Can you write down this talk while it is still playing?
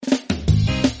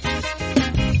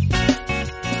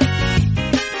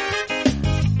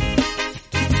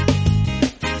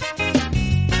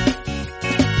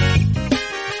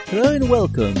and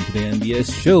welcome to the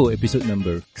MBS show, episode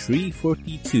number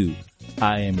 342.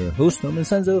 I am your host, Norman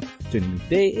Sanzo. Joining me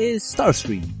today is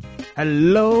Starstream.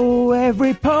 Hello,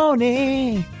 every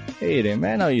pony! Hey there,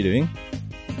 man. How are you doing?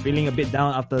 Feeling a bit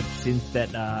down since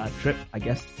that trip, I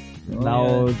guess.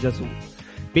 Yeah. Just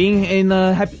being in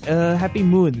a happy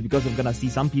mood because I'm gonna see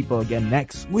some people again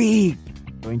next week.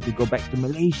 Going to go back to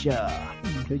Malaysia.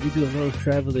 You do a lot of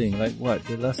traveling. Like what?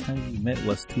 The last time we met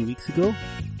was 2 weeks ago?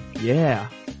 Yeah.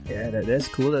 Yeah, that's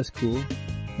cool.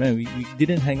 Man, we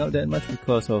didn't hang out that much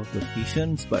because of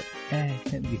vacations, but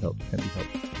can't be helped.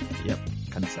 Yep,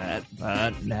 kind of sad,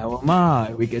 but never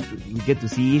mind. We get to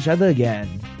see each other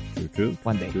again. True.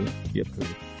 One day. True. Yep, true.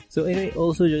 So anyway,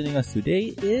 also joining us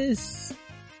today is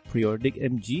Periodic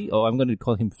MG. Oh, I'm going to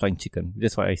call him Flying Chicken.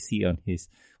 That's what I see on his,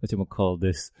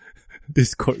 this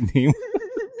Discord name.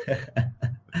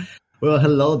 Well,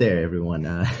 hello there, everyone.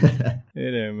 Hey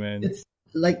there, man. It's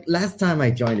like last time I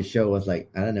joined the show was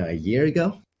like, I don't know, a year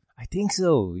ago? I think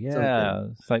so, yeah.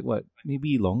 It's like what,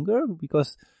 maybe longer?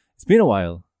 Because it's been a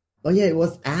while. Oh yeah, it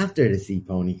was after the Sea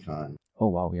Pony Con Oh,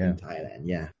 wow, yeah. in Thailand.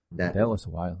 Yeah, That was a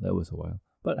while.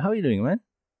 But how are you doing, man?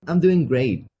 I'm doing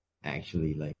great,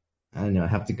 actually. Like, I don't know, I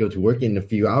have to go to work in a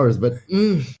few hours, but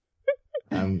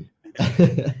I'm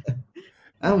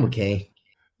I'm okay.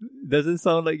 Doesn't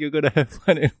sound like you're going to have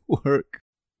fun at work.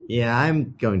 Yeah,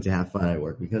 I'm going to have fun at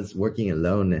work because working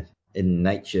alone in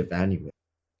night shift anyway.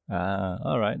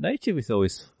 Alright. Night shift is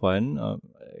always fun,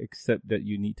 except that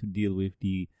you need to deal with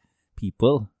the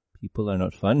people. People are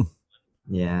not fun.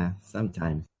 Yeah,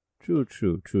 sometimes. True.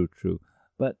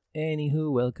 But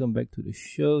anywho, welcome back to the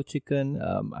show, Chicken.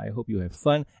 I hope you have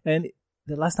fun. And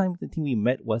the last time I think we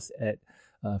met was at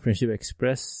Friendship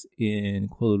Express in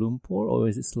Kuala Lumpur, or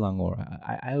is it Selangor?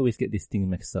 I always get this thing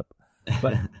mixed up.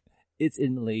 But it's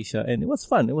in Malaysia, and it was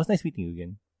fun. It was nice meeting you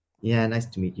again. Yeah, nice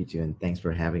to meet you too, and thanks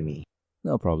for having me.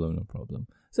 No problem.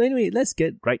 So anyway, let's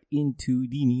get right into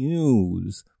the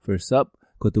news. First up,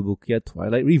 Kotobukiya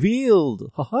Twilight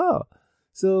revealed. Haha!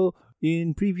 So,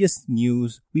 in previous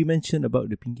news, we mentioned about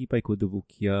the Pinkie Pie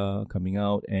Kotobukiya coming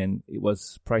out, and it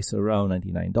was priced around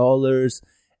 $99,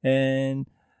 and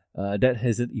that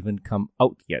hasn't even come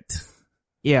out yet.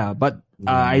 Yeah, but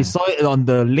I saw it on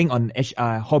the link on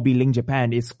Hobby Link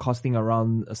Japan. It's costing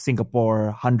around Singapore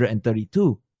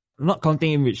 132. Not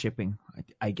counting in with shipping,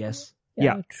 I guess.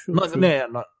 Yeah. True. Not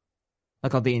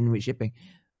counting in with shipping.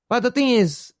 But the thing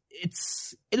is,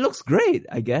 it looks great,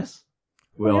 I guess.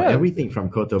 Well, everything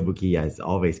from Kotobukiya is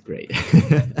always great.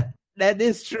 That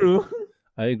is true.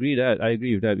 I agree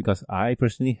with that because I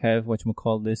personally have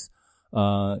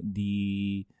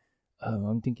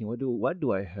I'm thinking, what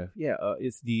do I have? Yeah,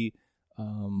 it's the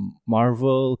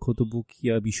Marvel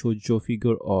Kotobukiya Bishoujo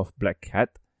figure of Black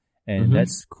Cat, and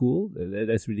that's cool.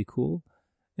 That's really cool,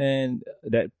 and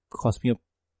that cost me a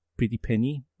pretty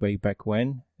penny way back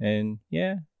when. And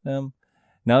yeah, now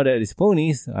that it's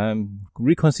Ponies, I'm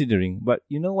reconsidering. But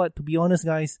you know what? To be honest,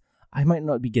 guys, I might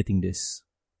not be getting this.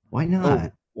 Why not? Oh,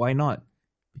 why not?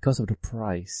 Because of the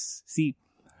price. See,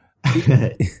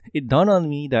 it dawned on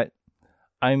me that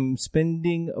I'm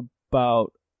spending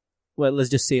about, well, let's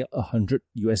just say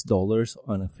 $100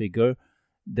 on a figure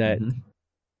that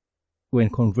when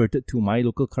converted to my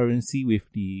local currency with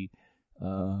the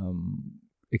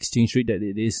exchange rate that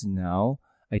it is now,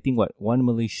 I think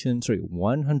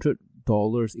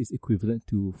 $100 is equivalent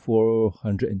to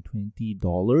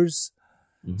 $420.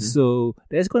 So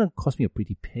that's going to cost me a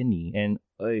pretty penny, and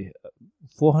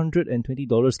 $420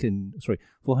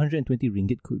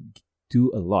 ringgit could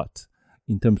do a lot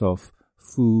in terms of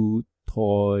food,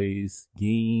 toys,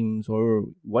 games, or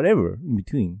whatever in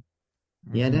between.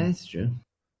 Yeah, that's true.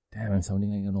 Damn, I'm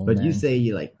sounding like an old But man. you say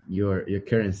like your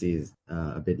currency is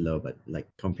a bit low, but like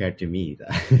compared to me,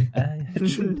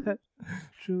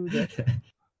 True that.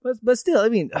 But still, I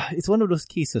mean, it's one of those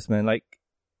cases, man. Like,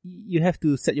 you have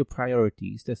to set your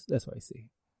priorities. That's what I say.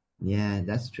 Yeah,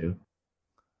 that's true.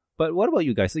 But what about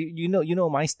you guys? So you know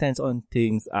my stance on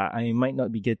things. I might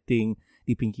not be getting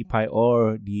the Pinkie Pie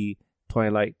or the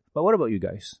Twilight. But what about you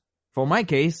guys? For my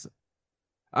case,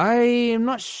 I am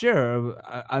not sure.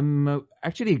 I'm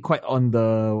actually quite on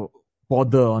the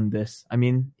border on this. I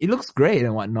mean, it looks great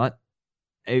and whatnot.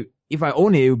 If I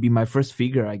own it, it would be my first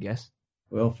figure, I guess.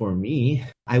 Well, for me,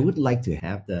 I would like to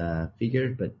have the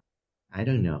figure, but I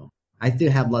don't know. I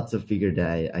still have lots of figure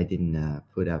that I didn't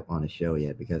put up on the show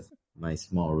yet because my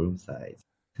small room size.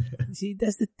 See,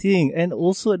 that's the thing. And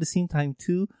also at the same time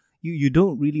too, you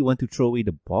don't really want to throw away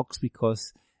the box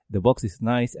because the box is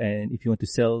nice, and if you want to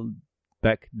sell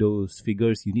back those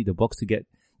figures, you need the box to get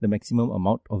the maximum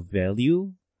amount of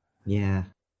value. Yeah.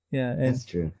 Yeah, and That's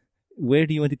true. where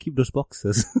do you want to keep those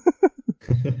boxes?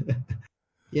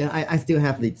 Yeah, I still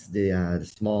have the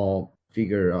small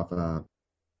figure of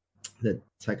the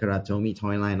Takaratomi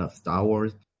toy line of Star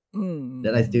Wars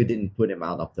that I still didn't put him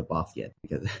out of the box yet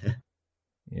because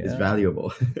it's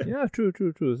valuable. Yeah, true.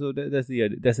 So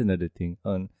that's another thing.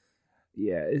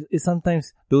 It's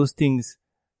sometimes those things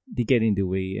they get in the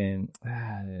way, and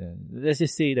let's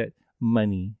just say that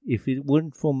money. If it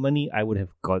weren't for money, I would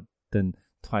have gotten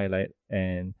Twilight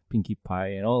and Pinkie Pie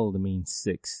and all the main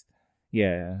six.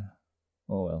 Yeah.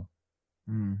 Oh well.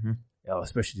 Mm-hmm. Oh,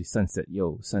 especially Sunset.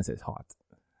 Yo, Sunset's hot.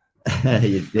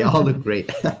 They all look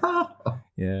great.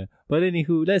 Yeah. But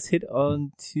anywho, let's hit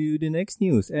on to the next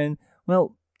news. And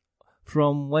well,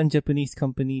 from one Japanese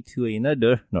company to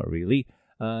another, not really.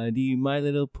 The My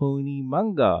Little Pony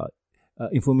manga,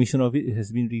 information of it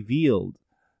has been revealed.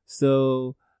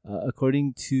 So,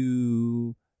 according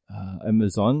to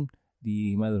Amazon,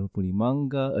 the My Little Pony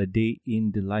manga, A Day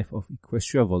in the Life of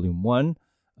Equestria, Volume 1,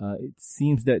 it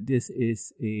seems that this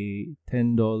is a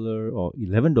 $10 or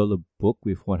 $11 book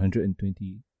with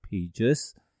 120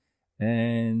 pages.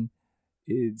 And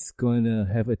it's going to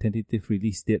have a tentative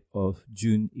release date of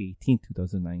June 18,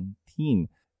 2019.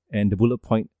 And the bullet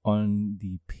point on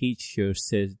the page here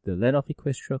says the land of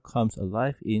Equestria comes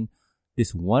alive in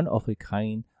this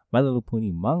one-of-a-kind My Little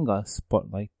Pony manga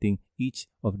spotlighting each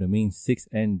of the main six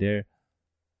and their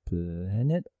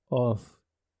planet of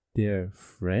their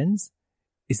friends.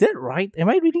 Is that right? Am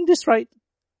I reading this right?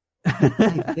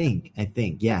 I think,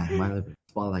 yeah, My Little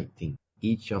spotlighting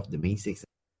each of the main six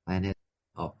planets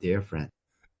of their friends.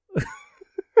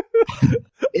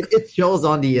 It shows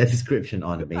on the description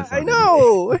on the main. I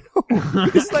know.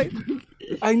 It's like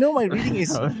I know my reading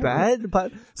is bad,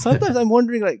 but sometimes I'm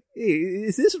wondering, like, hey,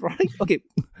 is this right? Okay,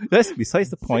 that's besides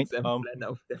the point.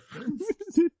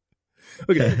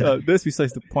 Okay, that's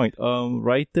besides the point.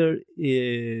 Writer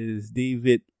is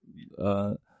David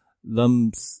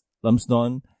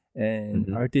Lumsden,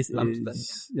 and artist is Lumsden.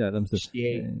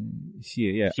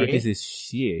 Shie. Artist is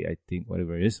Shie, I think,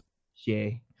 whatever it is.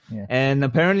 Shie. Yeah. And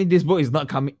apparently this book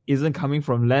isn't coming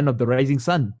from Land of the Rising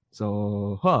Sun.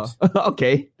 So,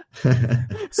 okay.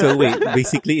 So wait,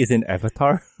 basically it's an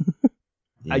Avatar?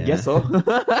 Yeah. I guess so.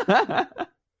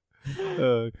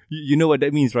 You know what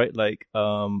that means, right? Like,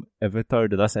 Avatar,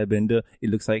 The Last Airbender, it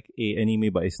looks like a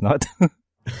anime, but it's not.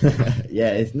 Yeah,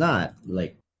 it's not.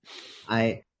 Like,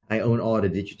 I own all the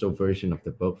digital version of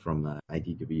the book from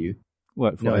IDW.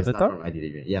 What, for no, Avatar? it's not from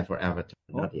IDW. Yeah, for Avatar,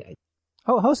 not the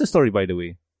IDW. How's the story, by the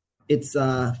way? It's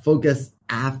focused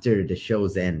after the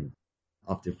show's end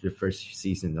of the first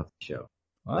season of the show.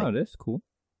 That's cool.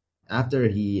 After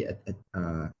he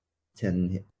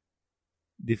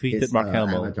Defeated Mark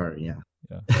Hamill. Avatar, yeah.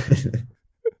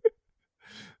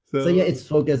 So yeah, it's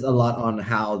focused a lot on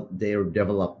how they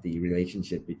develop the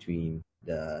relationship between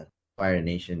the Fire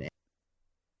Nation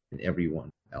and everyone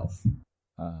else.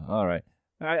 All right.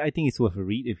 I think it's worth a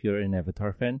read if you're an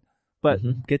Avatar fan.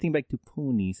 But getting back to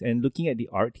Ponies and looking at the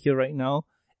art here right now,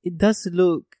 it does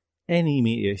look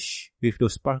anime-ish with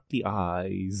those sparkly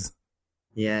eyes.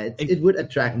 Yeah, it would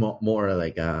attract more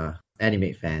like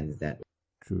anime fans. That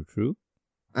True.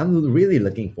 I'm really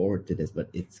looking forward to this, but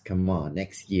it's come on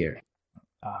next year.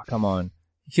 Come on.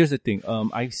 Here's the thing.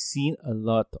 I've seen a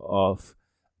lot of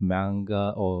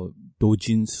manga or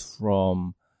doujins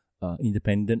from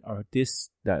independent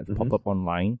artists that pop up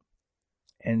online,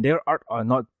 and their art are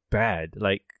not bad.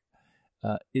 Like,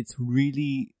 it's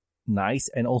really nice,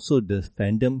 and also the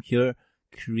fandom here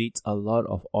creates a lot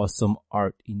of awesome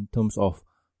art in terms of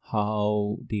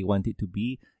how they want it to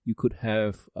be. You could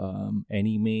have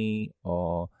anime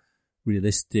or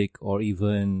realistic or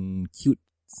even cute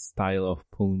style of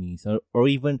ponies, or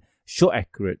even show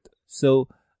accurate. So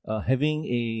having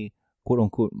a quote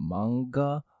unquote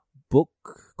manga book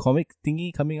comic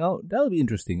thingy coming out, that'll be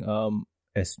interesting.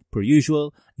 As per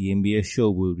usual, the MBS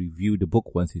show will review the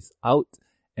book once it's out,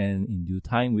 and in due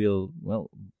time we'll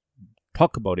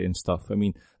talk about it and stuff. I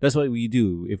mean, that's what we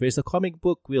do. If it's a comic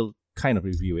book, we'll kind of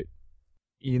review it.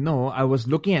 You know, I was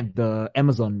looking at the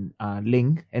Amazon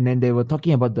link, and then they were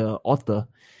talking about the author.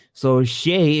 So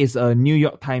Shie is a New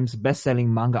York Times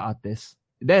best-selling manga artist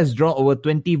that has drawn over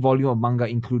 20 volumes of manga,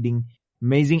 including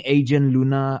Amazing Agent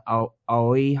Luna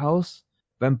Aoi House,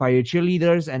 Vampire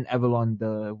Cheerleaders, and Avalon,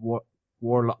 the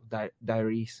Warlock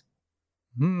Diaries.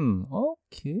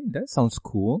 Okay, that sounds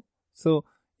cool. So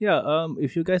yeah,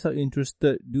 if you guys are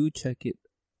interested, do check it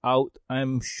out.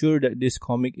 I'm sure that this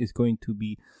comic is going to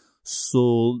be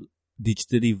sold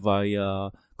digitally via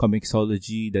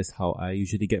Comixology. That's how I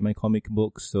usually get my comic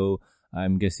books. So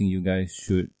I'm guessing you guys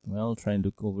should, try and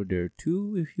look over there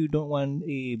too if you don't want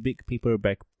a big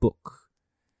paperback book.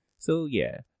 So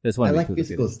yeah, That's one I way like to look at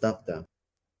physical it. stuff though.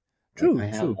 True, I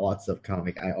have true. lots of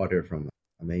comic I order from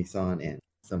Amazon and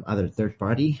some other third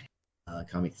party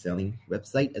comic selling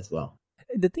website as well.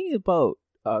 The thing about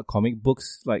comic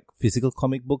books, like physical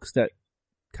comic books, that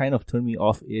kind of turned me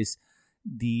off is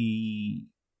the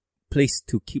place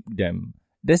to keep them.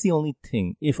 That's the only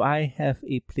thing. If I have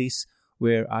a place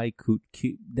where I could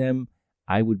keep them,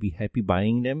 I would be happy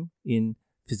buying them in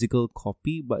physical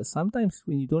copy. But sometimes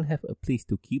when you don't have a place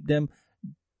to keep them,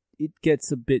 it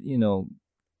gets a bit,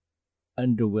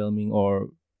 underwhelming or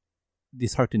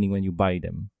disheartening when you buy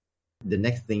them. The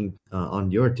next thing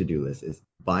on your to-do list is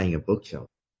buying a bookshelf.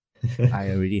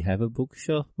 I already have a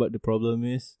bookshelf, but the problem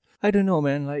is, I don't know,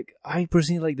 man. Like, I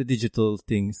personally like the digital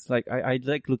things. Like, I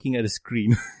like looking at a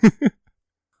screen.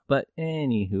 But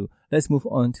anywho, let's move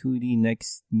on to the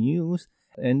next news.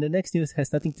 And the next news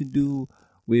has nothing to do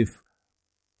with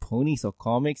ponies or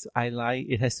comics. I lie.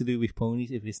 It has to do with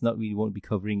ponies. If it's not, we won't be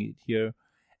covering it here.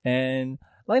 And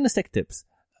Linus Tech Tips.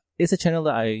 It's a channel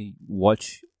that I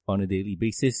watch on a daily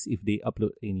basis if they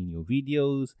upload any new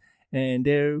videos. And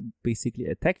they're basically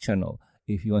a tech channel.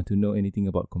 If you want to know anything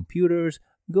about computers,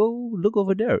 go look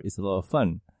over there. It's a lot of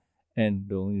fun. And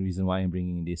the only reason why I'm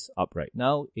bringing this up right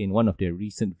now, in one of their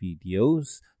recent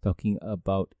videos talking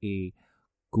about a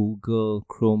Google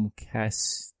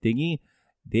Chromecast thingy,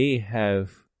 they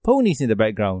have ponies in the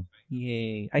background.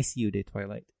 Yay. I see you there,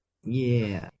 Twilight.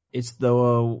 Yeah. It's the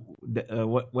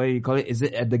what do you call it? Is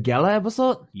it at the gala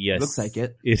episode? Yes. Looks like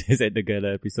it. It is at the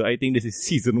gala episode. I think this is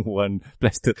season 1,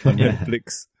 plastered on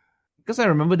Netflix. Because I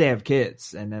remember they have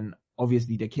kids, and then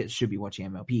obviously the kids should be watching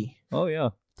MLP. Oh yeah,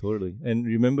 totally. And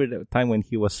remember that time when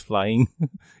he was flying?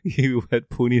 He had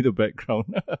pony in the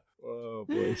background. Oh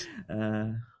boy.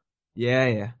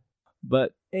 Yeah.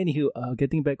 But anywho,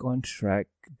 getting back on track,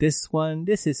 this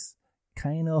is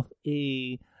kind of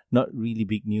a not really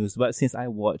big news, but since I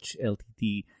watch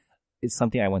LTT, it's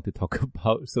something I want to talk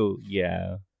about. So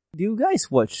yeah. Do you guys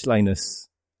watch Linus?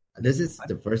 This is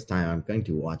the first time I'm going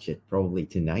to watch it, probably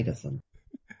tonight or something.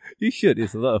 You should.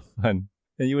 It's a lot of fun.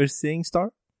 And you were saying,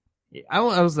 Star? I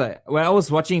was like, when I was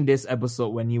watching this episode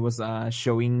when he was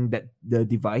showing that the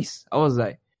device, I was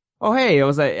like, oh hey, I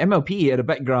was like MLP at the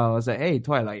background. I was like, hey,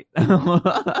 Twilight.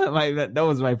 That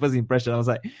was my first impression. I was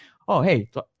like, oh hey,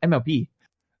 MLP.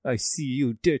 I see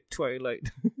you, dear Twilight.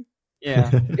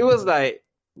 Yeah, it was like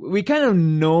we kind of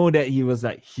know that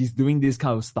he's doing this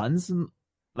kind of stunts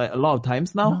like a lot of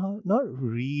times now. No, not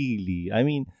really. I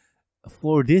mean,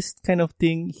 for this kind of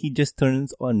thing, he just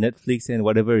turns on Netflix and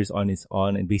whatever is on is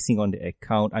on, and basing on the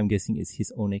account, I'm guessing it's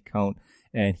his own account,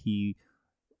 and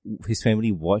his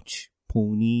family watch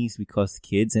ponies because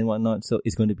kids and whatnot, so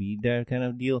it's going to be their kind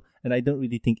of deal. And I don't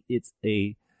really think it's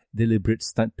a deliberate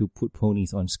stunt to put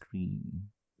ponies on screen.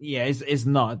 Yeah, it's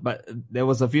not, but there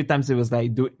was a few times it was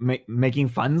like making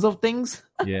funs of things.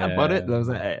 Yeah. About it. I was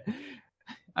like,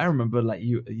 I remember like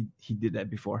he did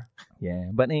that before. Yeah,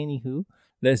 but anywho,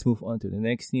 let's move on to the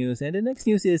next news. And the next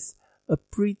news is a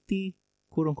pretty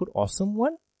quote-unquote awesome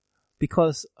one.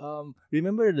 Because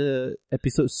remember the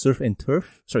episode Surf and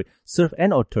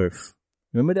or Turf?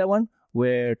 Remember that one?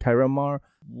 Where Tyramar,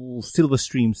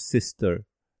 Silverstream's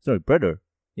brother.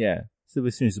 Yeah,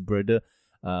 Silverstream's brother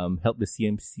helped the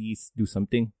CMCs do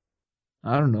something.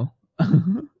 I don't know.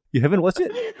 You haven't watched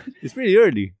it? It's pretty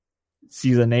early.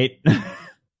 Season 8.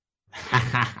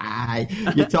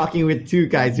 You're talking with two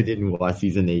guys who didn't watch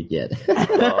season 8 yet.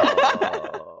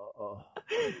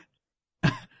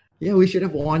 Yeah, we should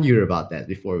have warned you about that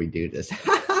before we do this.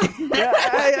 Yeah,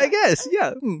 I guess,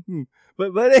 yeah.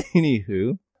 But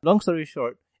anywho, long story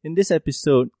short, in this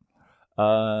episode,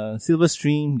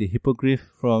 Silverstream, the hippogriff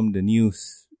from the new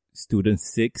Student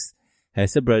 6,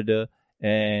 has a brother,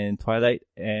 and Twilight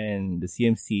and the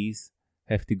CMCs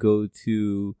have to go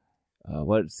to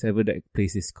whatever that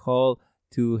place is called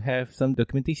to have some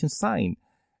documentation signed.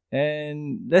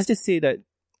 And let's just say that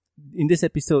in this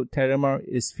episode, Tyramar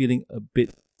is feeling a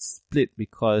bit split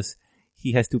because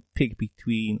he has to pick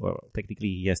between, or technically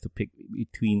he has to pick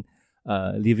between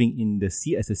living in the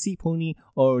sea as a sea pony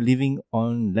or living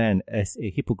on land as a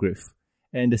hippogriff.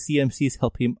 And the CMCs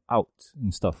help him out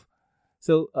and stuff.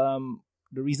 So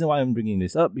the reason why I'm bringing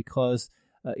this up, because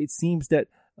it seems that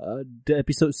the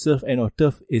episode Surf and or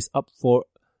Turf is up for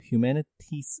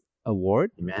Humanities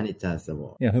Award. Humanitas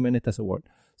Award. Yeah, Humanitas Award.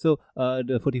 So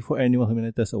the 44th Annual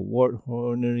Humanitas Award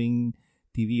honoring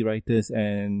TV writers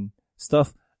and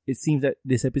stuff. It seems that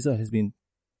this episode has been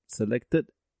selected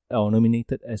or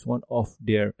nominated as one of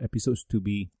their episodes to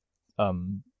be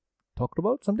talked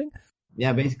about, something?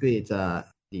 Yeah, basically it's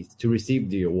to receive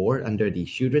the award under the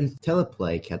Children's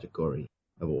Teleplay category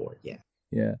award. Yeah.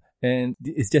 Yeah. And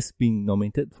it's just being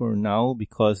nominated for now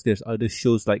because there's other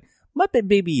shows like Muppet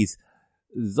Babies,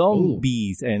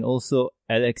 Zombies, and also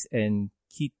Alex and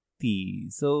Kitty.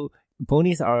 So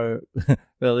Ponies are,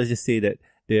 well, let's just say that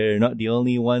they're not the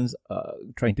only ones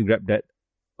trying to grab that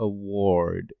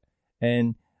award.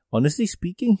 And honestly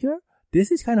speaking here,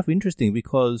 this is kind of interesting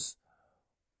because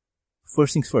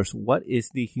first things first, what is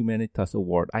the Humanitas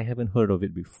Award? I haven't heard of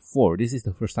it before. This is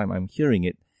the first time I'm hearing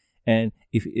it. And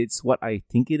if it's what I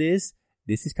think it is,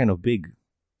 this is kind of big.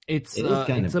 It's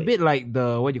a bit like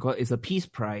the, what you call it? It's a peace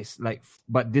prize, like,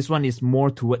 but this one is more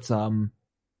towards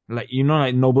like, you know,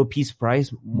 like Nobel Peace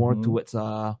Prize, more towards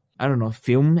I don't know,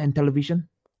 film and television.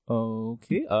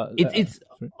 Okay. It's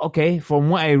okay. From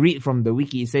what I read from the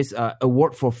wiki, it says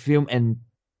award for film and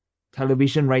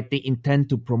television writing intend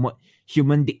to promote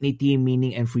human dignity,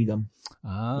 meaning, and freedom.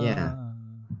 Yeah.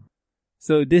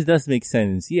 So this does make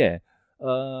sense. Yeah.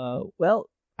 Well,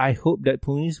 I hope that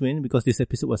Ponies win because this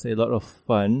episode was a lot of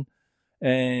fun.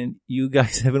 And you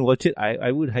guys haven't watched it,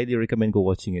 I would highly recommend go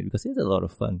watching it because it's a lot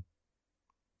of fun.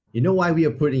 You know why we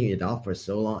are putting it off for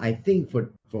so long? I think for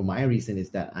my reason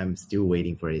is that I'm still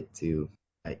waiting for it to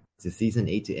season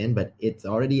 8 to end, but it's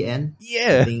already end.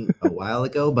 Yeah. I think a while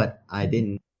ago, but I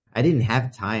didn't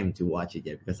have time to watch it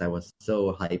yet because I was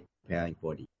so hyped preparing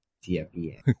for the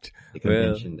TFE and the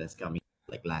convention that's coming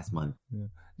like last month. Yeah.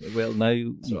 Well, now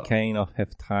you kind of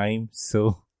have time,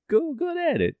 so go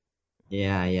at it.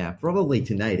 Yeah. Probably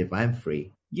tonight if I'm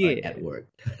free. Yeah. At work.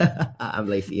 I'm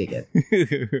lazy again.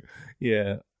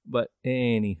 Yeah. But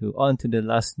anywho, on to the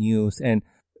last news. And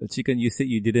Chicken, you said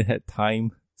you didn't have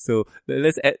time. So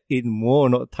let's add in more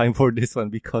not time for this one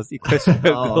because Equestria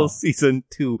Girls Season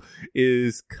 2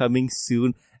 is coming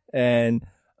soon. And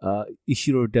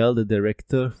Ishiro Dell, the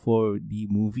director for the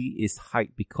movie, is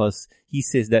hyped because he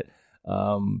says that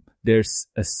there's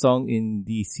a song in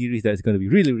the series that's going to be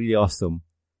really, really awesome.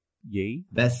 Yay.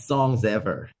 Best songs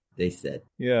ever, they said.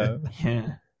 Yeah.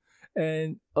 Yeah.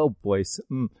 And, oh boys,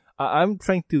 I'm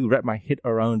trying to wrap my head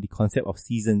around the concept of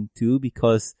Season 2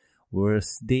 because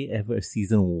was they ever a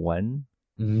Season 1?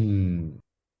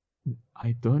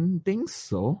 I don't think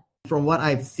so. From what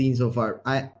I've seen so far,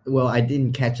 I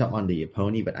didn't catch up on the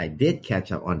Pony, but I did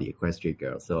catch up on the Equestria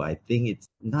Girls, so I think it's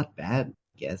not bad,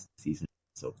 I guess, season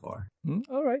so far.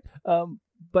 All right.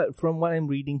 But from what I'm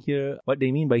reading here, what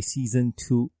they mean by Season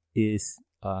 2 is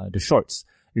the shorts.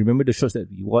 Remember the shorts that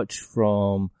we watched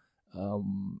from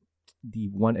the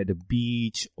one at the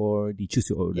beach or the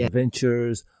Choose Your Own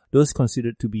Adventures? Those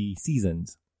considered to be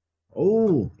seasons.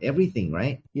 Oh, everything,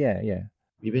 right? Yeah.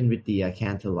 Even with the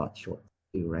Canterlot short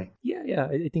too, right? Yeah,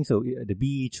 I think so. At the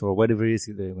beach or whatever it is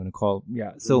they're going to call.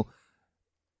 Yeah, so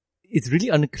it's really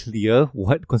unclear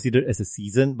what considered as a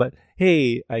season, but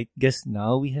hey, I guess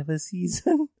now we have a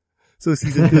season. So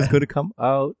Season 2 is going to come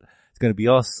out. It's going to be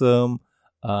awesome.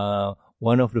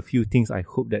 One of the few things I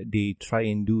hope that they try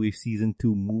and do with Season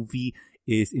 2 movie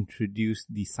is introduce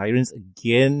the sirens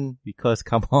again, because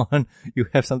come on, you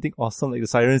have something awesome like the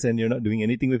sirens and you're not doing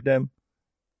anything with them.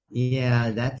 Yeah,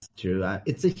 that's true.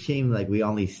 It's a shame like we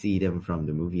only see them from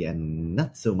the movie and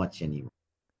not so much anymore.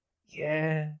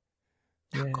 Yeah.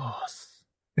 Tacos.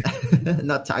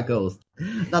 Not tacos.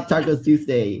 Not Tacos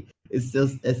Tuesday. It's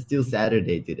still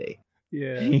Saturday today.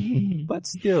 Yeah. But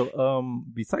still,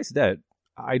 besides that,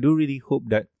 I do really hope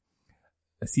that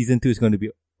Season 2 is going to be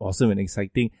awesome and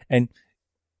exciting. And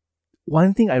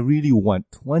one thing I really want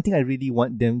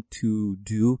them to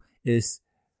do is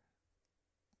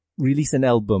release an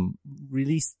album,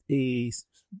 release a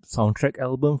soundtrack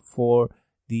album for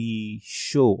the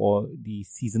show or the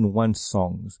Season 1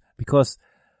 songs, because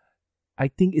I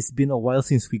think it's been a while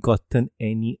since we gotten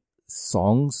any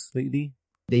songs lately.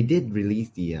 They did release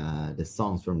the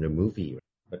songs from the movie,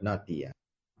 but not the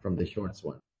from the shorts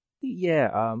one.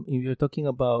 Yeah, if you're talking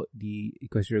about the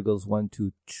Equestria Girls 1,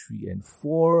 2, 3, and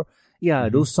 4,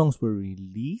 those songs were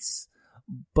released,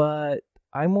 but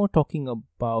I'm more talking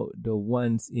about the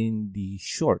ones in the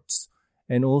shorts.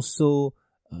 And also,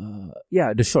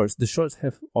 the shorts. The shorts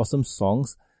have awesome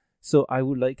songs, so I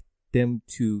would like them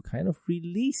to kind of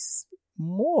release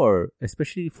more,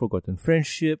 especially Forgotten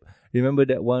Friendship. Remember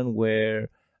that one where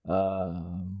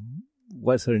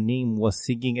what's her name was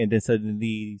singing and then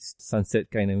suddenly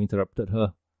Sunset kind of interrupted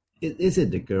her. Is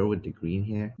it the girl with the green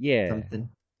hair? Yeah. Something?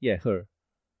 Yeah, her.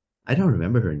 I don't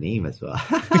remember her name as well.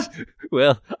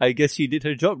 Well, I guess she did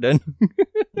her job then.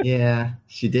 Yeah,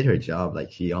 she did her job.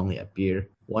 Like, she only appeared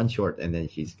one short and then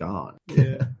she's gone.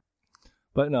 Yeah.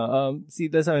 But no, see,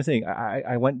 that's what I'm saying.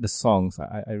 I want the songs.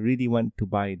 I really want to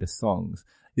buy the songs.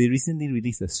 They recently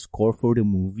released a score for the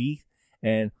movie,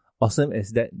 and awesome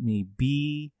as that may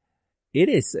be, It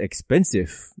is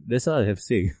expensive. That's all I have to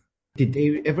say. Did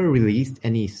they ever release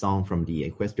any song from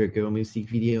the Equestria Girl music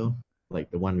video?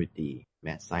 Like the one with the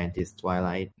mad scientist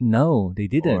Twilight? No, they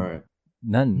didn't. Or,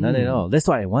 None at all. That's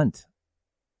what I want.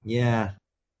 yeah,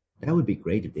 that would be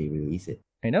great if they release it.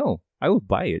 I know. I would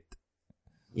buy it.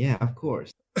 Yeah, of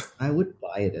course. I would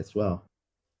buy it as well.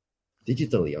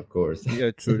 Digitally, of course.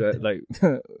 Yeah, true that. Like,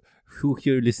 who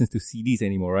here listens to CDs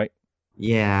anymore, right?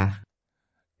 Yeah.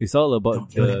 It's all about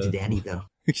Don't do that to Danny, though.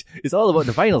 It's all about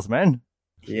the finals, man.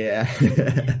 Yeah.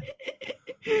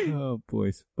 Oh,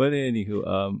 boys. But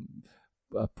anywho,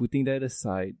 putting that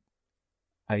aside,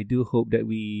 I do hope that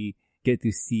we get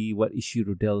to see what issue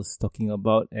Rodell's talking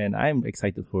about, and I'm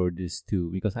excited for this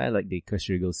too because I like the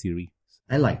Equestria Girl series.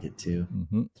 I liked it too.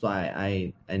 Mm-hmm. That's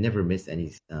why I never missed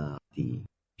any the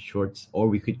shorts, or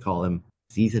we could call them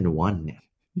season 1.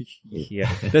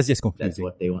 Yeah, that's just confusing. That's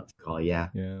what they want to call. Yeah.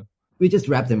 We just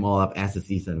wrap them all up as a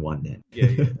season 1 then.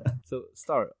 Yeah. So,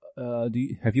 Star,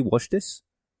 have you watched this?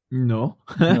 No.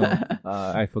 No.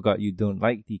 I forgot you don't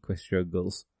like the Equestria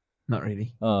Girls. Not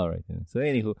really. All right. So,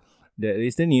 anywho, that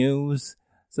is the news.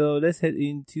 So, let's head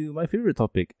into my favorite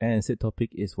topic. And said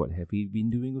topic is what have we been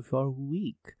doing with our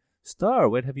week? Star,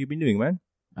 what have you been doing, man?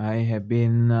 I have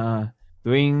been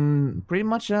doing pretty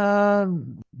much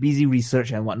busy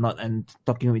research and whatnot, and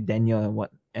talking with Daniel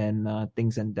and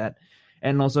things and that,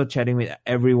 and also chatting with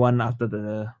everyone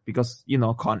after because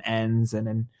con ends, and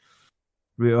then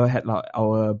we all had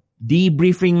our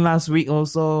debriefing last week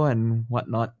also and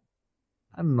whatnot.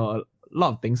 I don't know, a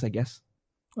lot of things, I guess.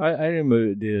 I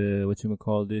remember the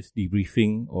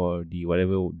debriefing or the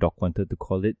whatever Doc wanted to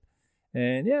call it.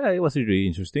 And yeah, it was really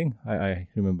interesting. I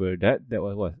remember that. That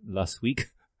was what, last week?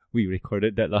 We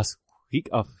recorded that last week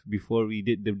before we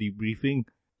did the debriefing.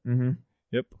 Mm-hmm.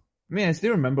 Yep. I mean, I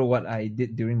still remember what I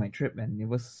did during my trip, and it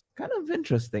was kind of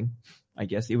interesting, I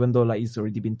guess, even though it's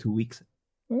already been 2 weeks.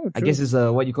 Oh, I guess it's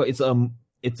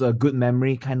it's a good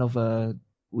memory kind of a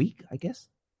week, I guess.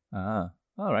 All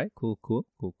right.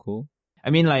 Cool. I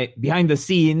mean, like, behind the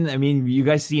scene, I mean, you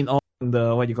guys seen all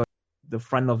the, the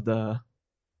front of the,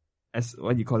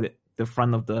 the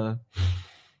front of the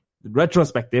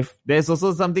retrospective. There's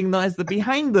also something known as the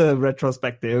behind the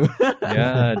retrospective.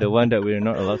 Yeah, the one that we're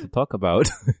not allowed to talk about.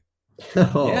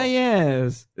 Oh. Yeah,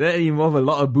 yes. That involves a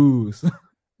lot of booze.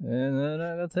 And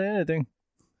not say anything.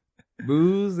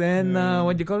 Booze and,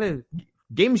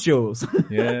 game shows.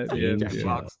 Yeah.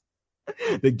 Jackbox.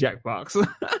 The Jackbox.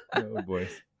 Oh, boy.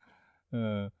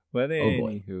 But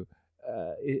anywho,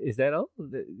 is that all?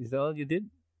 Is that all you did?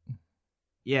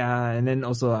 Yeah, and then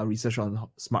also research on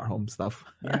smart home stuff.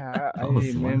 Yeah, I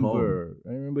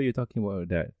remember you talking about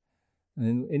that.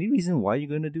 And any reason why you're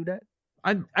gonna do that?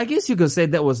 I guess you could say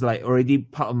that was like already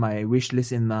part of my wish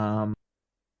list in part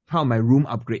of my room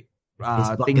upgrade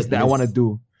things that I want to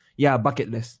do. Yeah, bucket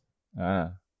list.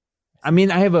 I mean,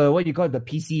 I have the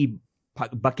PC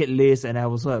bucket list, and I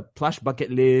also have a plush bucket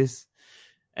list.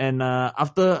 And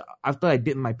after I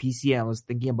did my PC, I was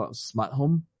thinking about smart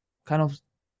home kind of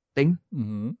thing.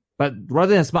 Mm-hmm. But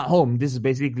rather than smart home, this is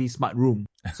basically smart room.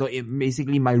 So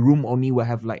basically my room only will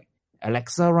have like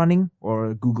Alexa running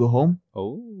or Google Home.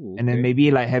 Oh, okay. And then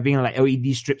maybe like having like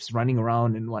LED strips running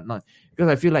around and whatnot. Because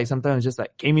I feel like sometimes just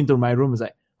like came into my room, it's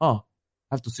like, oh,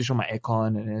 I have to switch on my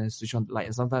aircon and then switch on the light.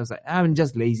 And sometimes like, I'm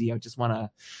just lazy. I just want to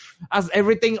ask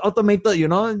everything automated,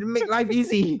 make life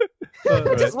easy.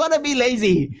 I just want to be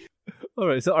lazy. All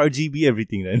right. So RGB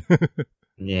everything then.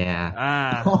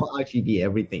 Yeah. RGB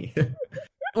everything.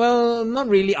 Well, not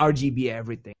really RGB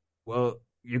everything. Well,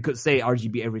 you could say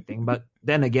RGB everything, but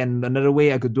then again, another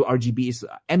way I could do RGB is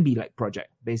MB-like project.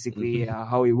 Basically,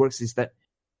 how it works is that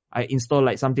I install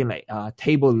like something like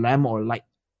table lamp or light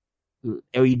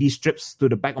LED strips to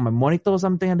the back of my monitor or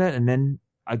something like that, and then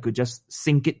I could just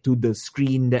sync it to the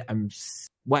screen that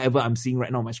whatever I'm seeing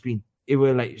right now on my screen. It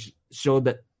will like show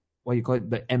that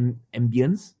the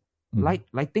ambience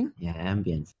lighting. Yeah,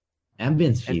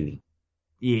 ambience feeling.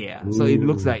 Yeah, Ooh. so it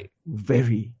looks like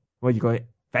very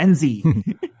fancy.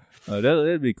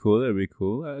 That'd be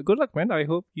cool. Good luck, man. I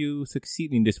hope you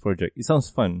succeed in this project. It sounds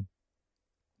fun.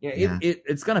 Yeah.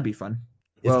 It's gonna be fun.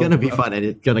 It's gonna be fun, and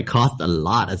it's gonna cost a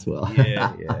lot as well.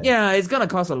 Yeah, it's gonna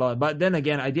cost a lot. But then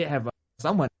again, I did have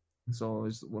someone. So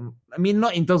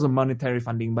not in terms of monetary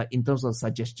funding, but in terms of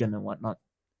suggestion and whatnot.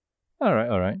 All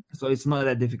right. So it's not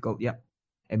that difficult. Yeah.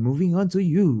 And moving on to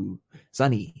you,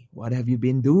 Sunny, what have you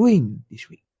been doing this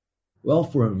week? Well,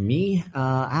 for me,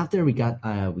 after we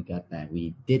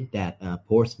did that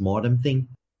post-mortem thing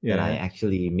that I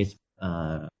actually miss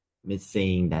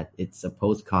saying that it's a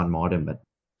post-con mortem, but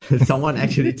someone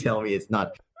actually tell me it's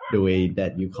not the way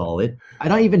that you call it. I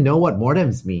don't even know what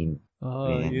mortems mean.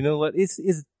 Man. You know what?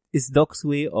 It's Doc's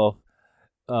way of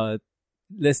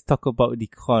let's talk about the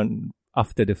con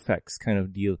after the facts kind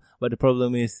of deal. But the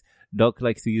problem is Doc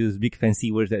likes to use big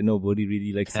fancy words that nobody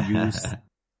really likes to use.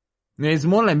 It's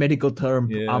more like medical term,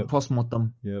 Yeah.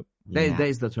 post-mortem. Yep. That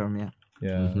is the term, yeah.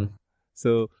 Yeah. Mhm.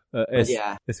 So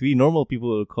as we normal people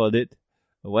will call it,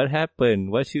 what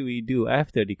happened? What should we do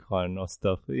after the con or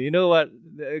stuff? You know what?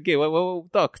 Okay,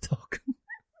 what talk.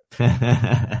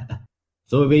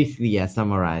 So basically,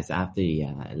 summarize after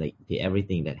the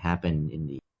everything that happened in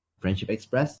the Friendship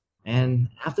Express, and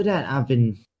after that, I've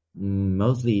been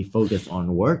mostly focused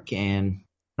on work and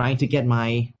trying to get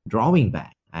my drawing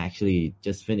back. I actually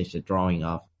just finished a drawing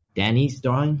of Danny's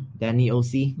drawing, Danny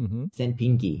OC, Sent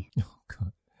Pinky. Oh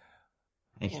God!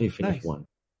 Actually finished nice. one.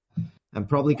 I'm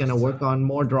probably gonna work on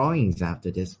more drawings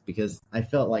after this because I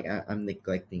felt like I'm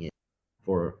neglecting it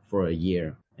for a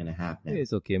year and a half now.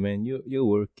 It's okay, man. You're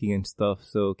working and stuff,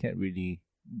 so can't really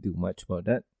do much about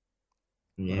that.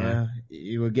 Yeah,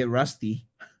 you will get rusty.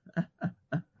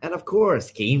 and of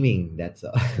course, gaming. That's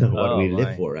what we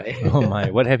live for, right? Oh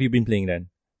my! What have you been playing then?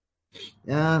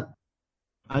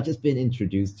 I've just been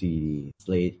introduced to the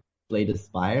Slay the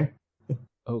Spire.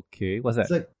 Okay, what's that?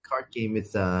 It's a card game.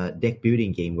 It's a deck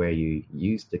building game where you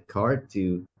use the card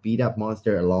to beat up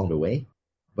monster along the way.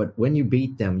 But when you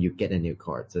beat them, you get a new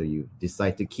card. So you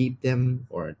decide to keep them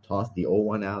or toss the old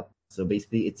one out. So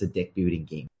basically, it's a deck building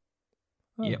game.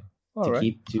 Yep.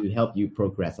 To help you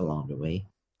progress along the way.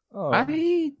 Oh. I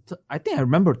think I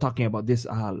remember talking about this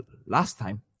last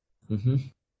time. Mm-hmm.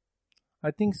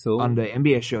 I think so. On the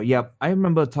MBS show. Yep. I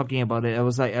remember talking about it. I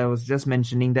was just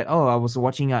mentioning that, I was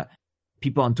watching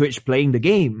people on Twitch playing the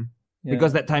game. Yeah.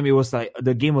 Because that time it was like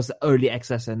the game was early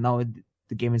access and now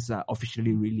the game is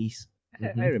officially released.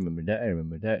 I remember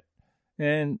that.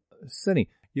 And Sunny,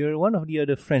 you're one of the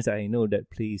other friends I know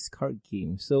that plays card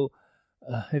games. So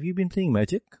have you been playing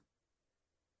Magic?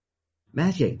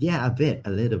 Magic, yeah, a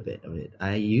little bit of it.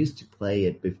 I used to play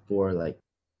it before, like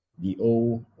the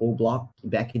old block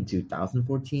back in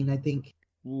 2014, I think.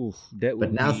 Oof,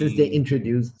 but now since they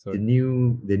introduced the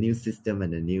new system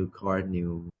and the new card,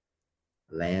 new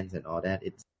lands and all that,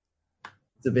 it's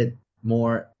a bit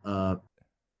more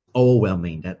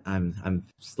overwhelming. That I'm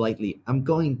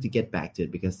going to get back to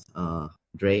it because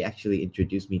Dre actually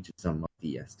introduced me to some of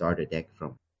the starter deck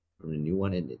from the new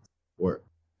one, and it's worked.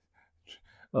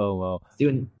 Oh wow!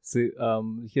 So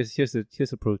here's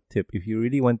a pro tip: if you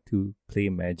really want to play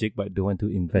Magic but don't want to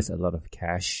invest a lot of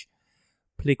cash,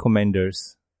 play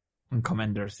Commanders.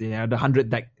 Commanders, yeah, the 100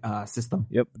 deck system.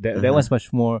 Yep, that was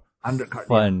much more 100 card,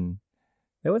 fun.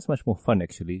 Yeah. That was much more fun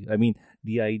actually. I mean,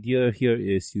 the idea here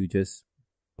is you just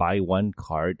buy one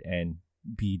card and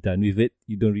be done with it.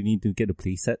 You don't really need to get a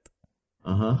playset.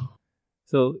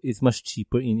 So it's much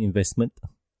cheaper in investment.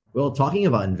 Well, talking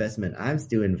about investment, I'm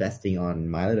still investing on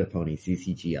My Little Pony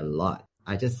CCG a lot.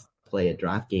 I just played a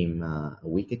draft game a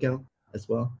week ago as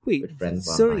well. Wait, with friends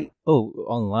sorry. online. Oh,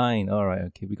 online. All right,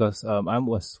 okay. Because I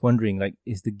was wondering, like,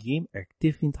 is the game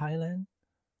active in Thailand?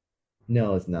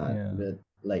 No, it's not. Yeah.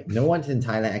 But, no one's in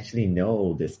Thailand actually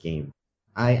know this game.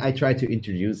 I tried to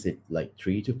introduce it like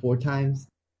 3 to 4 times.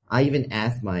 I even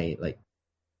asked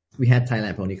we had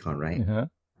Thailand PonyCon, right? Uh-huh.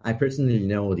 I personally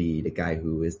know the guy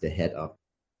who is the head of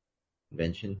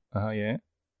convention. Yeah.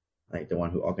 Like the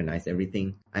one who organized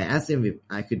everything. I asked him if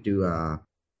I could do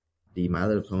the My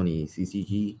Little Pony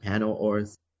CCG panel or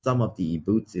some of the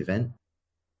Boots event.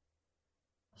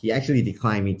 He actually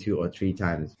declined me 2 or 3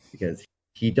 times because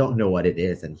he don't know what it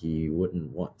is and he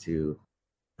wouldn't want to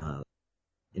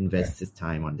invest his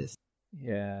time on this.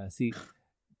 Yeah, see,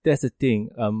 that's the thing.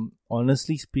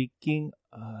 Honestly speaking,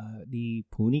 the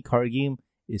Pony card game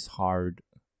is hard.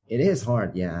 It is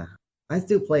hard, yeah. I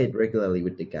still play it regularly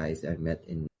with the guys I met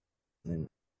in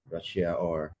Russia,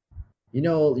 or you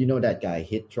know that guy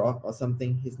Hitrock or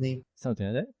something. His name, something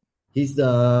like that. He's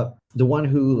the one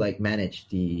who managed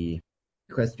the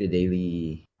Equestria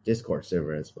Daily Discord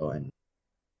server as well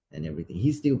and everything.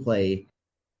 He still play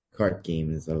card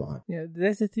games a lot. Yeah,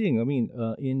 that's the thing. I mean,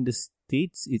 in the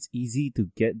States, it's easy to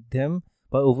get them,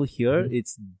 but over here,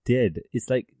 it's dead. It's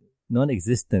like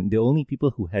non-existent. The only people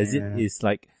who has it is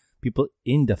like people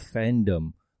in the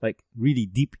fandom, like really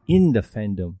deep in the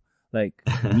fandom, like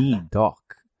me,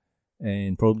 Doc,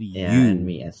 and probably you, and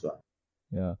me as well.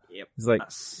 Yeah, yep. It's like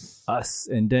us,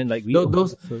 and then like we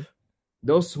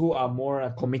those who are more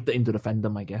committed into the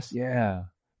fandom, I guess. Yeah,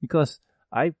 because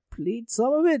I played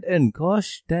some of it, and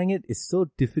gosh dang it, it's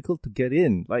so difficult to get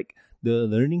in. Like the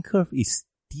learning curve is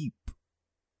steep.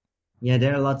 Yeah,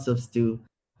 there are lots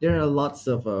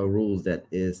of rules that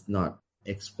is not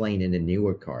explained in the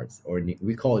newer cards, or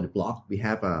we call it block. We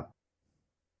have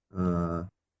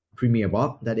Premier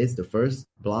block. That is the first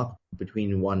block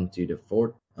between 1 to the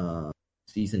 4th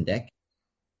season deck.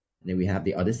 And then we have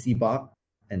the Odyssey block.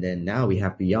 And then now we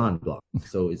have Beyond block.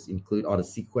 So it's include all the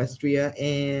Sequestria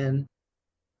and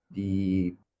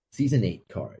the season 8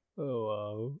 card. Oh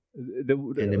wow! And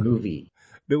the movie.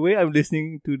 The way I'm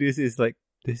listening to this is like,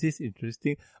 this is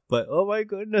interesting, but oh my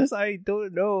goodness, I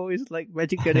don't know. It's like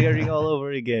Magic the Gathering all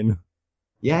over again.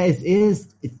 Yeah, it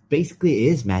is. It basically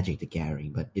is Magic the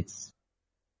Gathering, but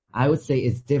I would say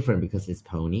it's different because it's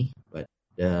Pony. But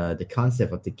the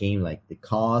concept of the game, like the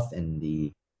cost and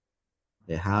the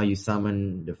how you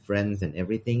summon the friends and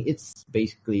everything, it's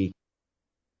basically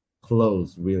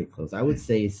close, really close. I would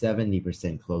say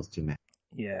 70% close to Magic.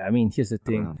 Yeah, I mean, here's the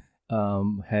thing.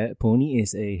 Pony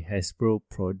is a Hasbro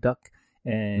product,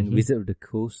 and Wizard of the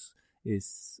Coast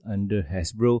is under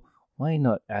Hasbro. Why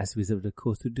not ask Wizard of the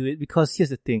Coast to do it? Because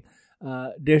here's the thing.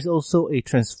 There's also a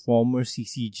Transformer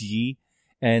CCG,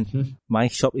 and my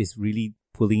shop is really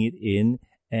pulling it in,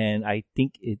 and I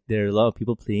think there are a lot of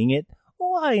people playing it.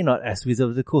 Why not ask Wizard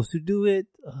of the Coast to do it?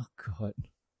 Oh, God.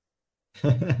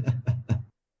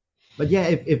 But yeah,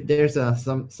 if there's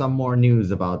some more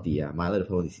news about the My Little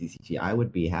Pony CCG, I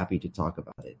would be happy to talk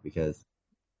about it because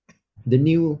the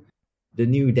new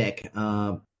deck,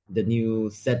 the new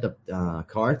set of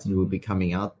cards will be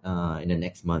coming out in the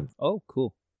next month. Oh,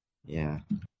 cool. Yeah.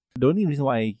 The only reason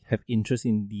why I have interest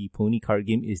in the Pony card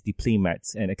game is the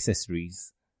playmats and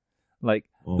accessories. Like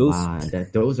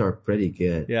those are pretty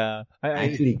good. Yeah. I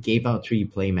actually gave out 3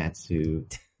 playmats to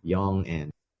Young and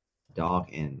Dog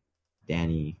and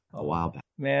Danny a while back.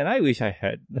 Man, I wish I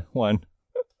had one.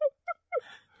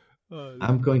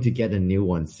 I'm going to get a new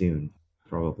one soon,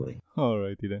 probably.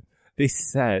 Alrighty then. They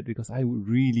sad because I would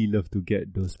really love to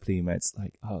get those playmats.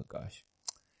 Like, oh gosh.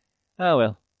 Oh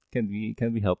well, can we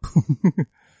help?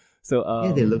 So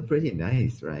yeah, they look pretty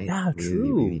nice, right? Yeah, really,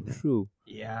 true, really nice. true.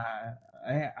 Yeah,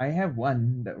 I have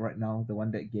one that right now, the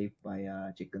one that gave by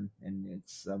Chicken, and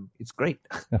it's great.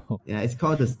 Yeah, it's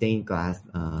called the stained glass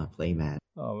playmat.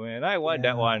 Oh man, I want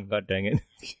that one. God dang it.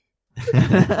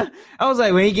 I was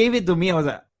like, when he gave it to me, I was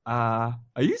like, are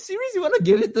you serious? You want to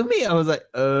give it to me? I was like,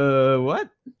 what?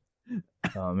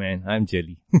 Oh man, I'm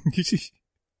jelly.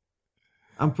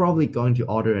 I'm probably going to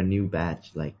order a new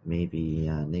batch, like maybe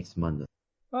next month.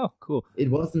 Oh, cool.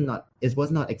 It was not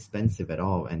expensive at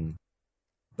all,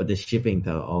 but the shipping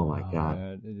though, oh my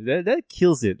god, that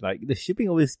kills it. Like the shipping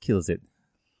always kills it.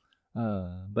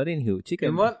 But anywho, Chicken.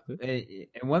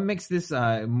 And what makes this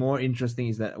more interesting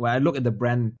is that when I look at the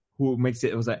brand who makes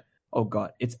it, it was like, oh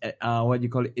god, it's what do you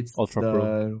call it? It's Ultra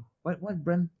Pro. What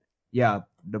brand? Yeah,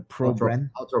 the Pro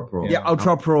brand. Ultra Pro. Yeah,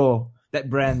 Ultra Pro. That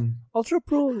brand. Ultra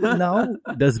Pro now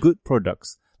does good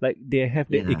products. Like they have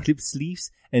the Eclipse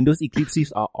sleeves, and those Eclipse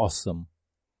sleeves are awesome.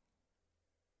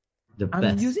 The best.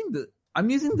 I'm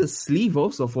using the sleeve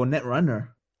also for Netrunner.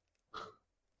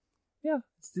 Yeah,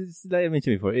 it's like I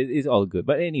mentioned before, it's all good.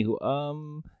 But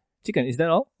anywho, Chicken, is that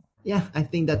all? Yeah, I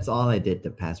think that's all I did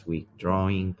the past week.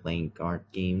 Drawing, playing card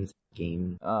games.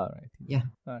 All right. Yeah.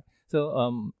 All right.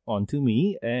 So on to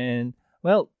me, and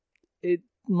well, it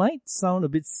might sound a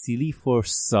bit silly for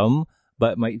some,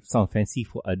 but might sound fancy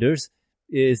for others.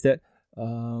 Is that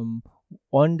on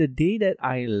the day that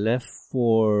I left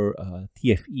for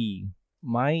TFE,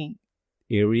 my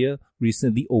area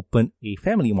recently opened a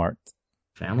Family Mart.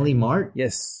 Family Mart?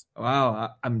 Yes.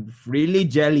 Wow, I'm really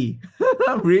jelly.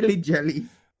 I'm really jelly.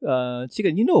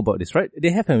 Chicken, you know about this, right?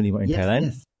 They have Family Mart in Thailand.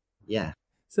 Yes. Yeah.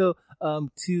 So,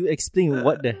 to explain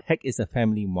what the heck is a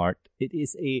Family Mart, it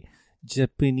is a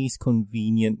Japanese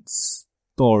convenience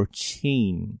store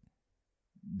chain.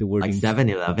 The word like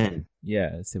 7-Eleven.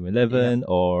 Yeah, 7-Eleven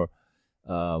or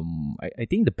I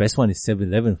think the best one is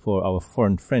 7-Eleven for our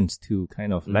foreign friends to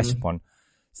kind of latch upon.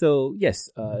 So yes,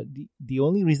 the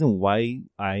only reason why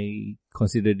I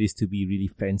consider this to be really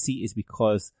fancy is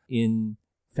because in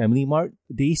Family Mart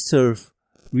they serve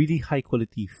really high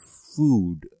quality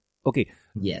food. Okay.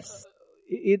 Yes.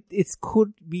 It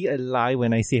could be a lie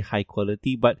when I say high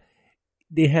quality, but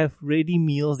they have ready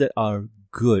meals that are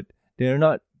good. They're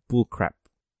not bull crap.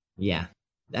 Yeah.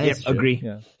 That's true. Agree.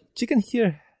 Yeah. Chicken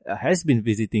here has been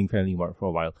visiting Family Mart for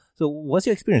a while. So what's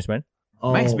your experience, man?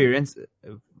 My experience,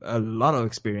 a lot of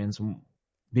experience,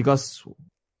 because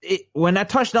when I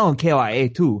touch down on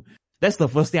KOIA too, that's the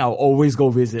first thing I'll always go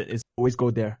visit. Is always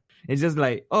go there. It's just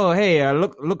like, oh hey,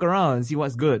 look around and see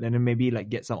what's good, and then maybe like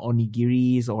get some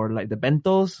onigiris or like the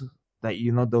bentos, like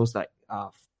those like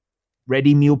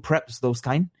ready meal preps, those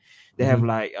kind. They have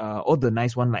like all the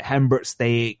nice one like hamburg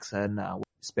steaks and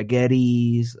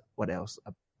spaghettis. What else?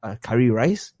 Curry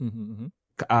rice.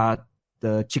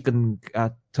 the chicken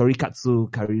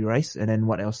torikatsu curry rice, and then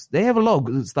what else? They have a lot of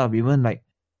good stuff, even like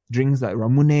drinks like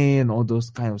ramune and all those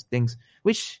kind of things.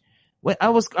 Which when I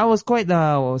was quite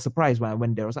surprised when I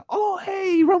went there. I was like, oh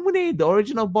hey, ramune, the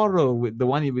original bottle with the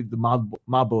one with the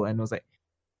marble, and I was like,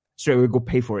 straight away go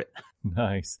pay for it.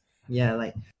 Nice. Yeah,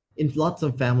 like in lots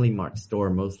of Family Mart store,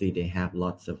 mostly they have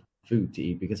lots of food to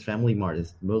eat because Family Mart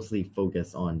is mostly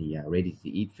focused on the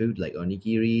ready-to-eat food like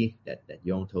onigiri that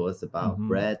Yong told us about,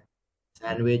 bread,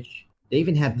 sandwich. They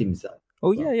even have dim sum.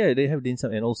 Oh yeah, they have dim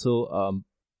sum and also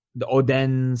the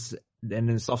odens and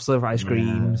then soft serve ice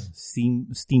creams, steam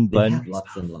They bun. have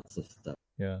lots and lots of stuff.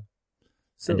 Yeah.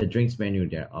 So And the drinks menu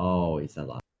there, it's a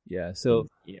lot. yeah, so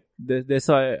that's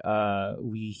why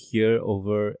we here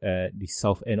over at the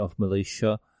south end of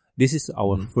Malaysia. This is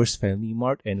our first Family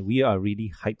Mart, and we are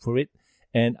really hyped for it.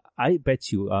 And I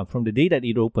bet you, from the day that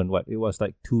it opened, it was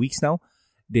like 2 weeks now,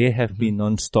 there have been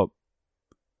non-stop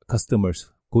customers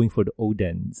going for the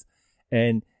odens.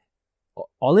 And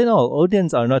all in all,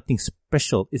 odens are nothing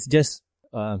special. It's just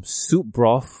soup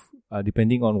broth,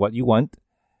 depending on what you want,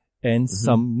 and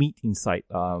some meat inside,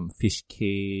 fish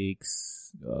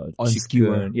cakes,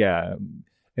 chicken,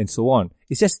 and so on.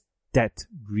 It's just that,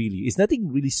 really. It's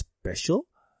nothing really special,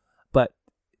 but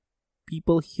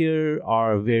people here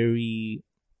are very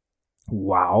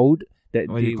wowed that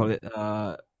what do you call it?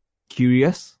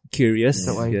 Curious? Curious. Is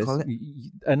that what you call it?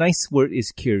 A nice word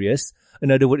is curious.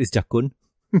 Another word is jakun.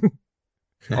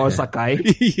 Or Sakai.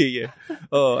 yeah.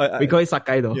 Oh, we call it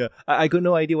Sakai though. Yeah, I got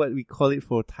no idea what we call it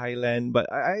for Thailand,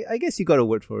 but I guess you got a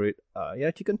word for it.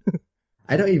 Yeah, chicken.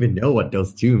 I don't even know what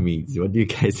those two means. What do you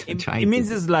guys try? It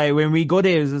means it's like when we go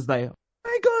there, it's just like, oh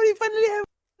my god, you finally have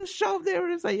a shop there.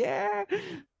 It's like, yeah.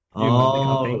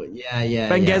 Yeah.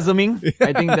 Fangasming.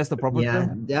 I think that's the proper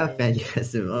term. Yeah,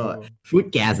 fangasm.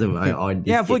 Foodgasm.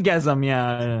 Yeah, foodgasm.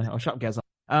 Yeah, or shopgasm.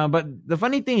 But the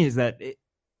funny thing is that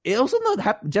it also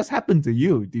not just happened to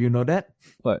you. Do you know that?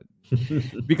 What?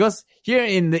 Because here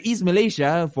in the East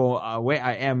Malaysia, for where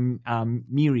I am,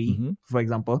 Miri, for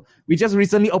example, we just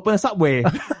recently opened a Subway.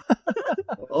 That's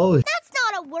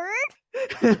not a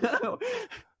word.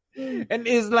 And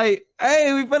it's like,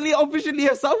 hey, we finally officially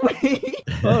have Subway.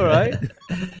 All right.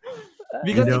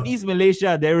 Because in East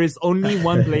Malaysia, there is only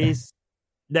one place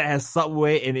that has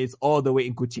Subway, and it's all the way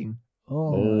in Kuching.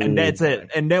 Oh. And that's it.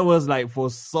 And that was like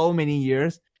for so many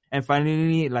years. And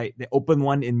finally, like, they opened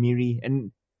one in Miri.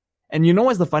 And you know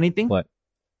what's the funny thing? What?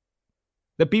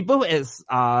 The people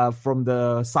from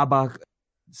the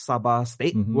Sabah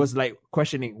state was like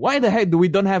questioning, why the heck do we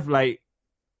don't have like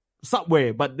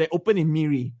Subway, but they open in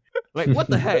Miri? Like, what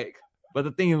the heck? But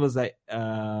the thing was like,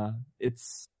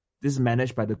 this is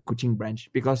managed by the Kuching branch,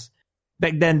 because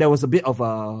back then there was a bit of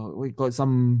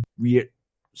some weird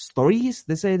stories.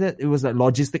 They say that it was a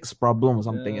logistics problem or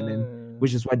something, and then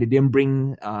which is why they didn't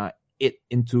bring it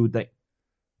into the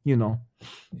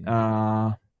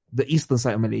eastern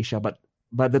side of Malaysia. But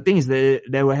the thing is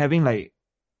they were having like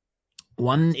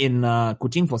one in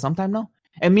Kuching for some time now.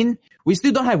 I mean, we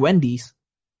still don't have Wendy's,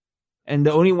 and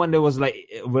the only one that was like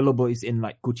available is in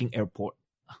like Kuching Airport.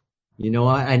 You know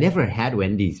what? I never had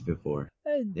Wendy's before.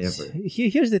 Never.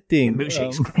 Here's the thing.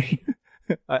 Milkshake's great.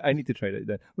 I need to try that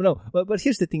then. But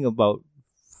here's the thing about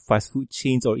fast food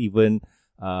chains or even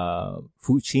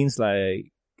food chains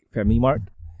like Family Mart.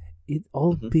 It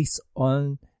all based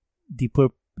on the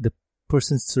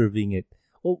person serving it.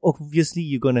 Obviously,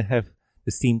 you're gonna have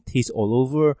the same taste all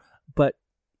over, but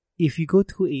if you go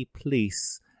to a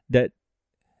place that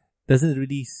doesn't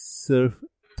really serve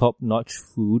top-notch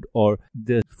food, or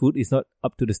the food is not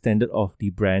up to the standard of the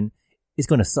brand, it's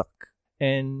gonna suck.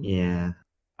 And yeah,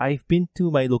 I've been to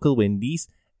my local Wendy's,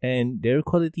 and their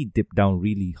quality dipped down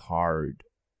really hard.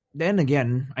 Then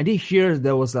again, I did hear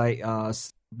there was like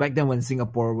back then when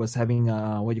Singapore was having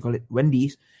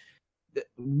Wendy's,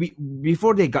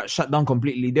 before they got shut down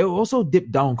completely, they also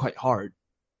dipped down quite hard.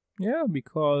 Yeah,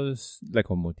 because lack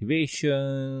of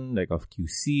motivation, lack of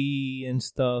QC and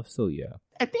stuff. So yeah,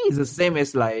 I think it's the same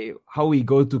as like how we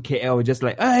go to KL, just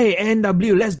like, hey,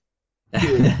 NW, let's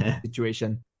do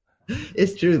situation.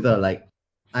 It's true though. Like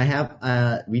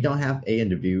we don't have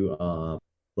A&W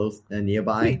close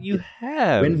nearby. Wait, you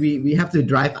have? When we have to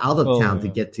drive out of town to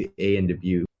get to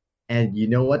A&W. And you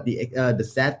know what the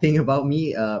sad thing about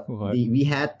me? We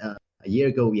had a year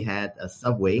ago we had a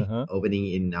Subway opening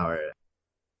in our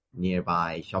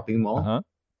nearby shopping mall.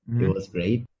 It was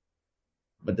great.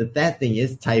 But the sad thing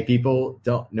is Thai people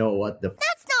don't know what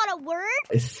That's not a word.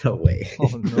 is Subway.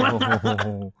 Oh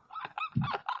no.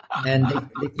 And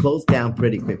they close down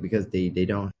pretty quick because they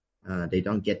don't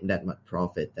get that much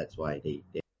profit. That's why they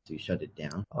have to shut it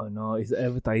down. Oh no, it's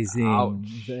advertising. Ouch.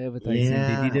 It's advertising.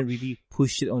 Yeah. They didn't really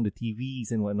push it on the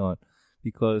TVs and whatnot.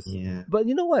 Because, Yeah. but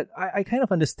you know what? I kind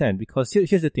of understand because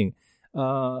here's the thing.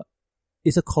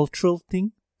 It's a cultural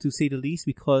thing, to say the least,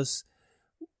 because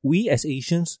we as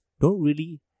Asians don't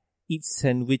really eat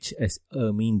sandwich as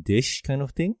a main dish kind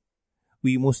of thing.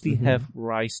 We mostly have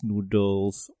rice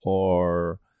noodles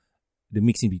or the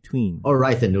mix in between. Or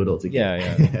rice and noodles again.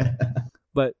 Yeah.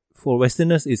 But for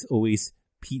Westerners, it's always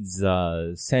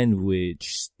pizza,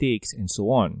 sandwich, steaks, and so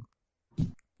on.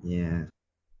 Yeah.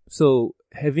 So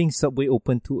having Subway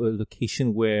open to a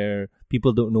location where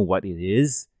people don't know what it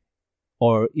is,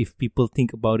 or if people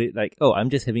think about it like, oh, I'm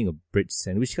just having a bread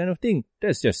sandwich kind of thing,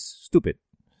 that's just stupid.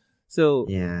 So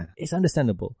Yeah. it's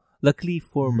understandable. Luckily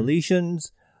for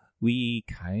Malaysians, we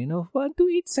kind of want to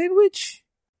eat sandwich.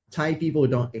 Thai people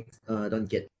don't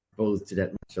get exposed to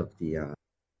that much of the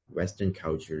Western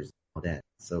cultures and all that,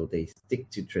 so they stick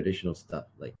to traditional stuff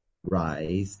like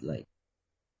rice, like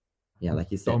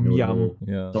you said, Tom noodle, yum.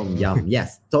 Yeah. Tom yum.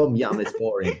 Yes, tom yum is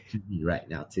boring to me right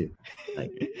now too.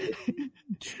 Like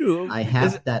True. I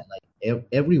have that like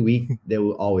every week. There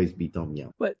will always be tom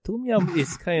yum. But tom yum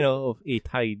is kind of a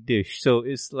Thai dish, so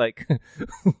it's like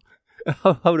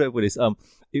how do I put this?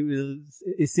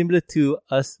 It's similar to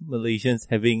us Malaysians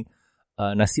having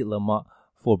nasi lemak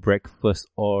for breakfast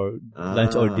or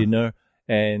lunch or dinner,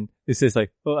 and it says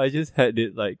like, oh, I just had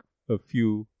it like a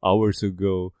few hours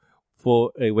ago.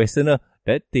 For a Westerner,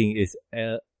 that thing is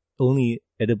only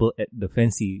edible at the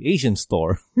fancy Asian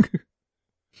store.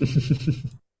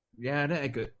 Yeah, that I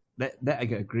could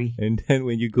agree. And then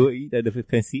when you go eat at the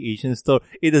fancy Asian store,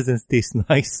 it doesn't taste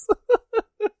nice.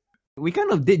 We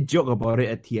kind of did joke about it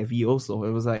at TFE also. It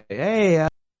was like, hey,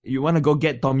 you want to go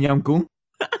get Tom Yum Goong?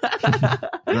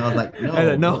 And I was like, no, I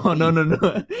was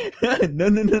like, no,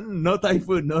 no Thai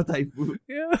food, no Thai food.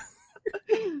 Yeah.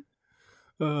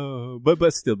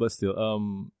 But still,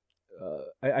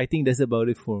 I think that's about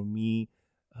it for me.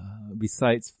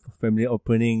 Besides family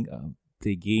opening,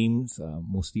 play games,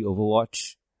 mostly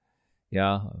Overwatch.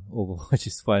 Yeah, Overwatch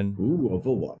is fun. Ooh,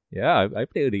 Overwatch. Yeah, I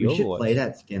play the We Overwatch. should play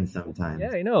that again sometime.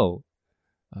 Yeah, I know.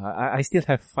 I still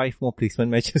have 5 more placement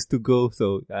matches to go,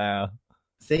 so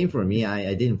Same for me.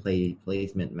 I didn't play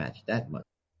placement match that much.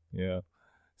 yeah.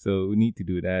 So we need to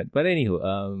do that. But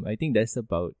anywho, I think that's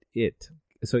about it.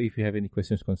 So if you have any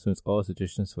questions, concerns, or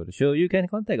suggestions for the show, you can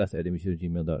contact us at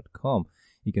mbs@gmail.com.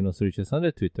 You can also reach us on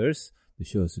the Twitters. The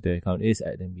show's Twitter account is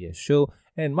at MBS Show,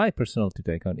 and my personal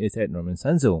Twitter account is at Norman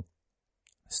Sanzo.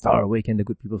 Star, where can the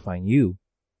good people find you?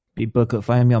 People could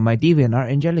find me on my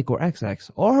DeviantArt, AngelicoRXX,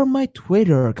 or my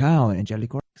Twitter account,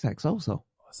 AngelicoRXX also.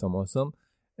 Awesome.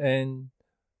 And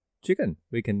Chicken,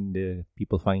 where can the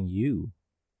people find you?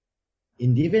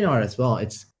 In DeviantArt as well,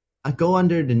 I go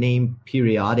under the name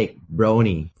Periodic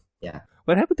Brony. Yeah,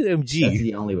 What happened to that's MG?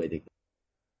 the only way to.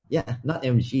 Yeah, not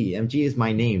MG. MG is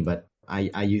my name, but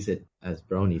I use it as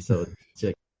Brony. So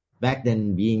back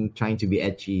then, trying to be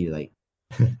edgy, like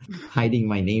hiding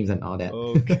my names and all that.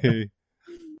 Okay.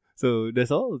 So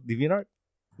that's all? DeviantArt?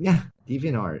 Yeah,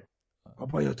 DeviantArt. How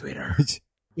about your Twitter?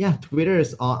 Yeah, Twitter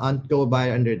is go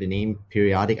by under the name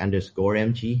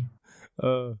periodic_MG.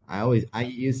 I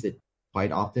use it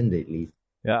quite often lately.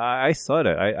 Yeah, I saw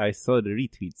that. I saw the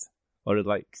retweets or the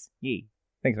likes. Yay.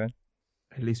 Thanks, man.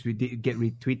 At least we did get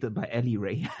retweeted by Ellie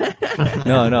Ray.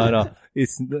 No.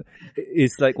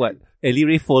 It's like what? Ellie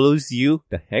Ray follows you?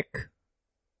 The heck?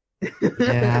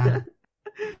 Yeah.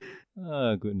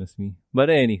 Oh, goodness me. But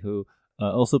anywho,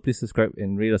 also please subscribe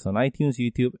and rate us on iTunes,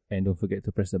 YouTube, and don't forget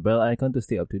to press the bell icon to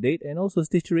stay up to date, and also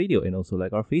Stitcher Radio, and also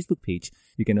like our Facebook page.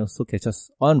 You can also catch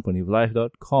us on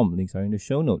ponieslive.com. Links are in the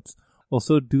show notes.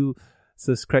 Also do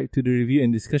subscribe to the Review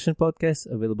and Discussion podcast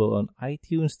available on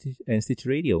iTunes and Stitcher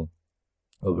Radio.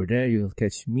 Over there, you'll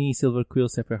catch me, Silver Quill,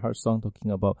 Sapphire Heartsong, talking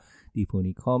about the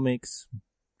Pony comics,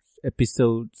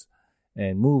 episodes,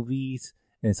 and movies.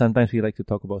 And sometimes we like to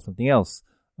talk about something else.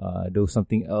 Those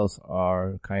something else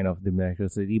are kind of the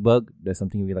Miraculous Ladybug. That's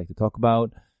something we like to talk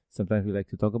about. Sometimes we like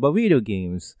to talk about video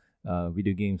games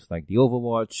like the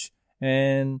Overwatch,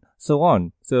 and so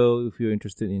on. So if you're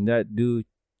interested in that, do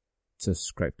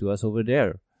subscribe to us over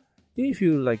there. If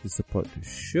you would like to support the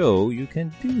show, you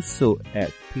can do so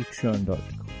at patreon.com/the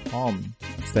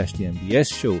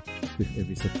MBS show. With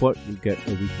every support, you get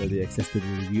a week early access to the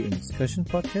Review and Discussion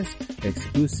podcast,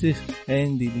 exclusive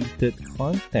and deleted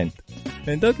content.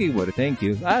 And talking about the thank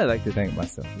yous, I'd like to thank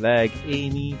myself, Lag,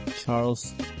 Amy,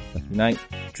 Charles, Lucky Knight,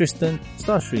 Tristan,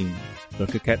 Starstream,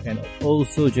 Lurker Cat, and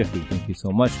also Jeffrey. Thank you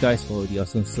so much, guys, for the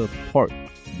awesome support.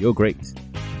 You're great.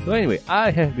 So anyway,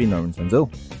 I have been Norman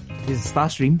Sanzo. This is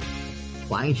Starstream.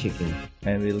 Flying Chicken.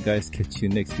 And we'll guys catch you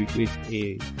next week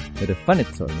with a fun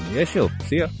episode of the show.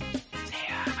 See ya.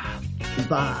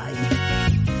 Bye.